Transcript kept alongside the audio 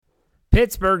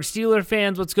Pittsburgh Steelers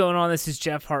fans, what's going on? This is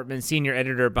Jeff Hartman, senior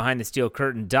editor at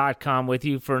BehindTheSteelCurtain.com with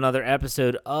you for another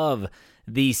episode of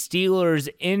the Steelers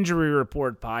Injury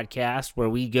Report podcast, where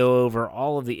we go over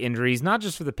all of the injuries, not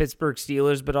just for the Pittsburgh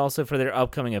Steelers, but also for their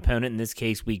upcoming opponent. In this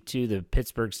case, week 2, the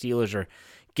Pittsburgh Steelers are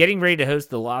getting ready to host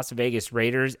the Las Vegas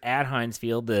Raiders at Heinz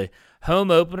Field, the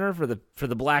home opener for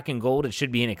the black and gold. It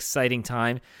should be an exciting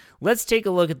time. Let's take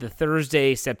a look at the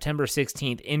Thursday, September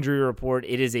 16th injury report.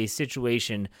 It is a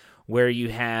situation where you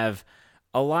have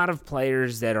a lot of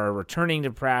players that are returning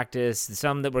to practice,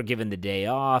 some that were given the day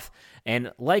off.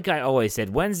 And like I always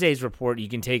said, Wednesday's report, you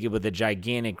can take it with a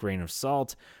gigantic grain of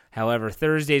salt. However,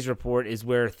 Thursday's report is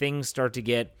where things start to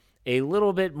get a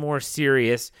little bit more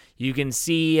serious. You can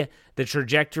see the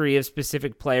trajectory of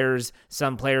specific players.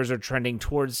 Some players are trending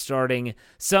towards starting.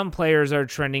 Some players are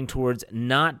trending towards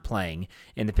not playing.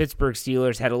 And the Pittsburgh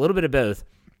Steelers had a little bit of both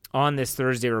on this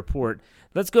Thursday report.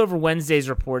 Let's go over Wednesday's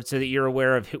report so that you're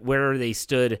aware of where they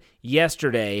stood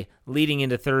yesterday leading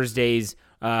into Thursday's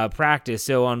practice.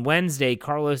 So on Wednesday,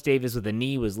 Carlos Davis with a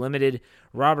knee was limited.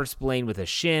 Robert Spillane with a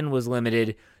shin was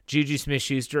limited. Juju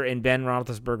Smith-Schuster and Ben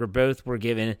Roethlisberger both were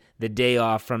given the day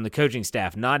off from the coaching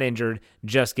staff. Not injured,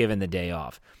 just given the day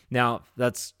off. Now,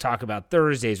 let's talk about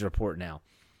Thursday's report now.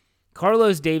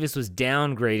 Carlos Davis was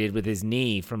downgraded with his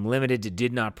knee from limited to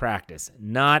did not practice.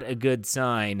 Not a good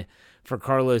sign for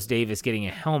Carlos Davis getting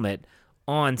a helmet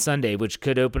on Sunday, which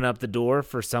could open up the door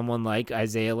for someone like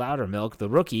Isaiah Loudermilk, the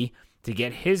rookie, to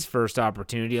get his first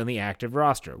opportunity on the active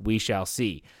roster. We shall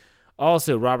see.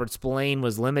 Also, Robert Spillane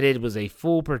was limited, was a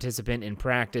full participant in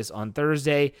practice on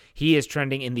Thursday. He is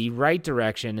trending in the right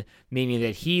direction, meaning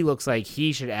that he looks like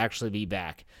he should actually be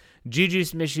back. Juju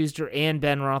Smith-Schuster and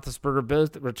Ben Roethlisberger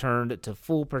both returned to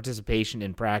full participation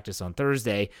in practice on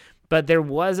Thursday, but there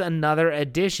was another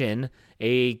addition.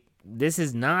 This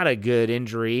is not a good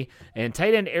injury, and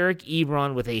tight end Eric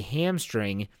Ebron with a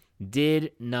hamstring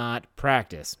did not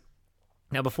practice.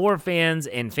 Now, before fans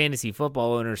and fantasy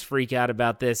football owners freak out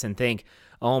about this and think,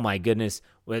 oh my goodness,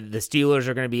 the Steelers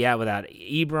are going to be out without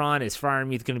Ebron, is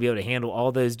Freiermuth going to be able to handle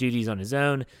all those duties on his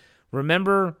own?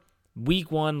 Remember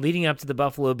Week 1, leading up to the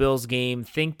Buffalo Bills game,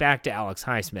 think back to Alex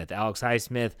Highsmith. Alex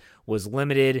Highsmith was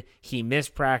limited, he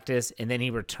missed practice, and then he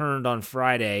returned on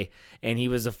Friday, and he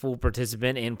was a full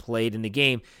participant and played in the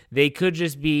game. They could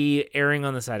just be erring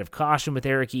on the side of caution with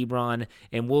Eric Ebron,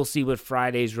 and we'll see what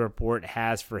Friday's report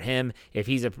has for him. If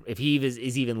he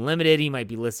is even limited, he might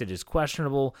be listed as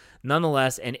questionable.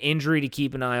 Nonetheless, an injury to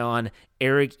keep an eye on,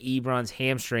 Eric Ebron's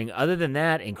hamstring. Other than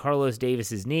that, and Carlos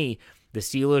Davis's knee, the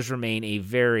Steelers remain a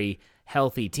very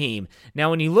healthy team. Now,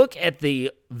 when you look at the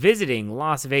visiting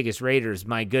Las Vegas Raiders,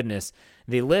 my goodness,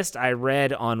 the list I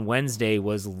read on Wednesday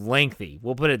was lengthy.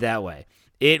 We'll put it that way.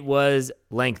 It was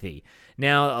lengthy.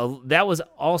 Now, that was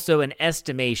also an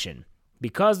estimation.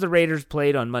 Because the Raiders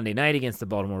played on Monday night against the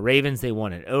Baltimore Ravens, they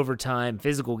won an overtime,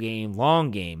 physical game,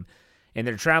 long game, and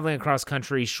they're traveling across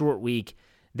country, short week.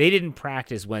 They didn't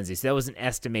practice Wednesday, so that was an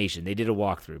estimation. They did a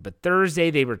walkthrough. But Thursday,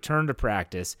 they returned to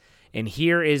practice, and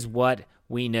here is what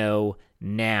we know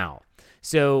now.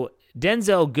 So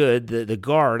Denzel Good, the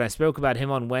guard, I spoke about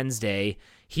him on Wednesday.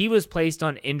 He was placed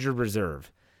on injured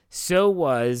reserve. So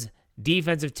was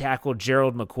defensive tackle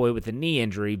Gerald McCoy with a knee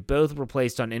injury. Both were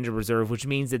placed on injured reserve, which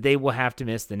means that they will have to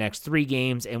miss the next 3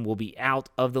 games and will be out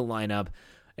of the lineup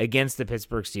against the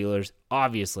Pittsburgh Steelers,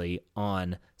 obviously,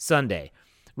 on Sunday.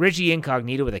 Richie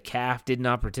Incognito with a calf did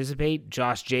not participate.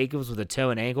 Josh Jacobs with a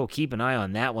toe and ankle. Keep an eye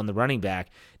on that one. The running back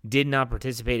did not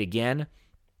participate again.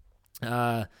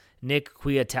 Nick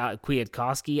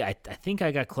Kwiatkowski, I think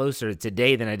I got closer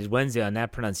today than I did Wednesday on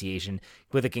that pronunciation.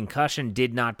 With a concussion,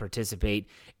 did not participate.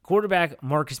 Quarterback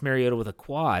Marcus Mariota with a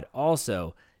quad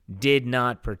also did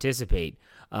not participate.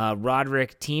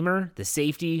 Roderick Teamer, the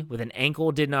safety, with an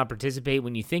ankle, did not participate.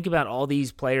 When you think about all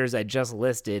these players I just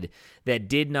listed that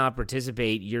did not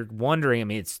participate, you're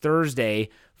wondering, it's Thursday.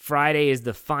 Friday is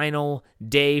the final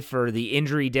day for the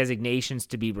injury designations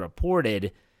to be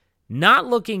reported. Not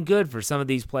looking good for some of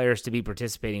these players to be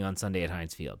participating on Sunday at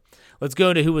Heinz Field. Let's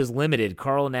go to who was limited.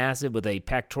 Carl Nassib with a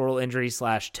pectoral injury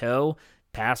 / toe.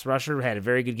 Pass rusher, had a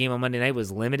very good game on Monday night,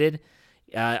 was limited.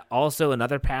 Also,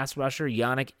 another pass rusher,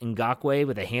 Yannick Ngakoue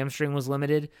with a hamstring was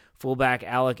limited. Fullback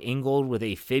Alec Ingold with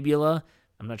a fibula.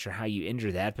 I'm not sure how you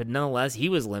injure that, but nonetheless, he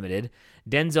was limited.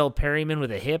 Denzel Perryman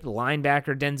with a hip.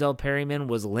 Linebacker Denzel Perryman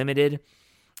was limited.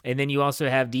 And then you also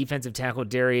have defensive tackle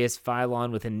Darius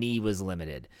Philon with a knee was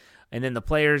limited. And then the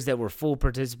players that were full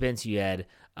participants, you had,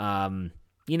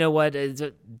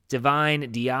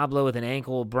 Divine Diablo with an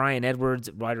ankle, Brian Edwards,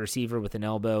 wide receiver with an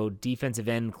elbow, defensive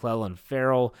end Clellan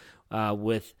Farrell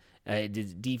with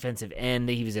defensive end.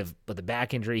 He was with a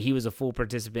back injury. He was a full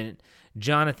participant.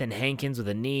 Jonathan Hankins with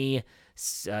a knee.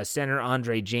 Center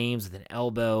Andre James with an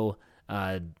elbow.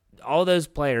 All those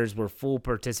players were full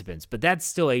participants, but that's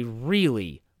still a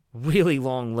really, really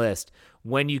long list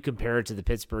when you compare it to the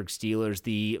Pittsburgh Steelers.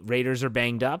 The Raiders are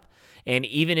banged up, and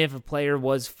even if a player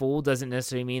was full, doesn't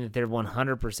necessarily mean that they're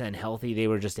 100% healthy. They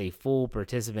were just a full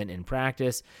participant in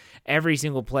practice. Every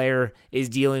single player is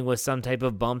dealing with some type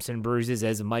of bumps and bruises,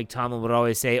 as Mike Tomlin would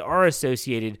always say, are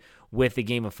associated with the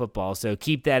game of football. So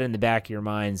keep that in the back of your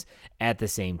minds at the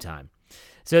same time.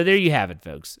 So there you have it,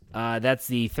 folks. That's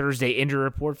the Thursday injury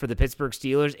report for the Pittsburgh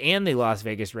Steelers and the Las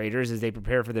Vegas Raiders as they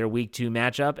prepare for their Week 2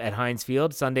 matchup at Heinz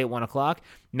Field Sunday at 1 o'clock.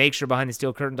 Make sure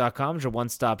BehindTheSteelCurtain.com is your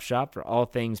one-stop shop for all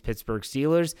things Pittsburgh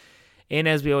Steelers. And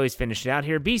as we always finish it out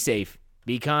here, be safe,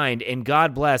 be kind, and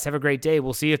God bless. Have a great day.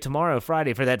 We'll see you tomorrow,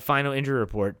 Friday, for that final injury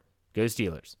report. Go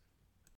Steelers.